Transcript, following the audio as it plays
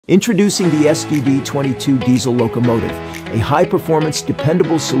Introducing the SDD22 Diesel Locomotive, a high-performance,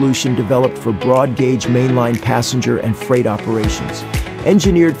 dependable solution developed for broad-gauge mainline passenger and freight operations.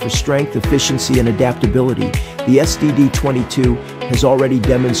 Engineered for strength, efficiency, and adaptability, the SDD22 has already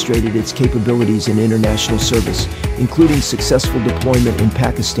demonstrated its capabilities in international service, including successful deployment in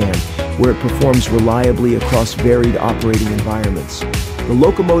Pakistan, where it performs reliably across varied operating environments. The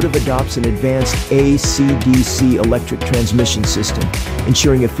locomotive adopts an advanced AC/DC electric transmission system,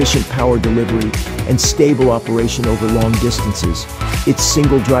 ensuring efficient power delivery and stable operation over long distances. Its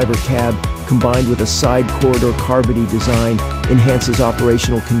single-driver cab, combined with a side corridor car-body design, enhances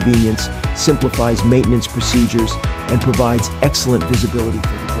operational convenience, simplifies maintenance procedures, and provides excellent visibility for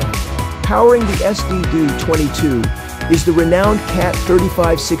the driver. Powering the SDD22 is the renowned CAT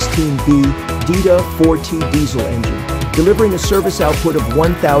 3516B DDA4T diesel engine, delivering a service output of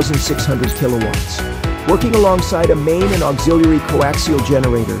 1,600 kilowatts. Working alongside a main and auxiliary coaxial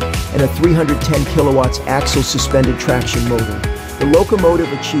generator and a 310 kilowatts axle suspended traction motor, the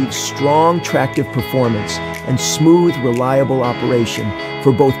locomotive achieves strong tractive performance and smooth, reliable operation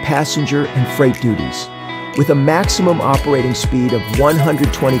for both passenger and freight duties. With a maximum operating speed of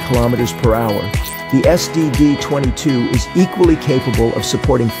 120 kilometers per hour, the SDD22 is equally capable of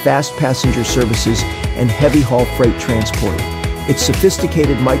supporting fast passenger services and heavy-haul freight transport. Its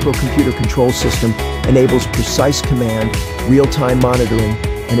sophisticated microcomputer control system enables precise command, real-time monitoring,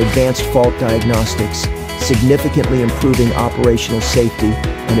 and advanced fault diagnostics, significantly improving operational safety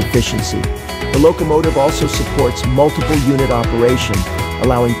and efficiency. The locomotive also supports multiple unit operation,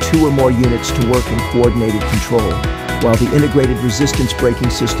 allowing 2 or more units to work in coordinated control, while the integrated resistance braking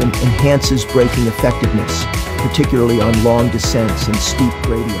system enhances braking effectiveness, particularly on long descents and steep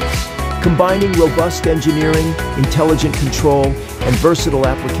gradients. Combining robust engineering, intelligent control, and versatile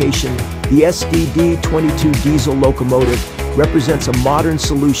application, the SDD22 Diesel Locomotive represents a modern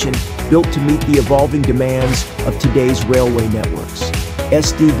solution built to meet the evolving demands of today's railway networks.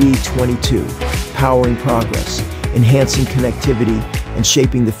 SDD22, powering progress, enhancing connectivity, and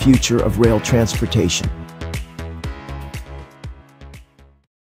shaping the future of rail transportation.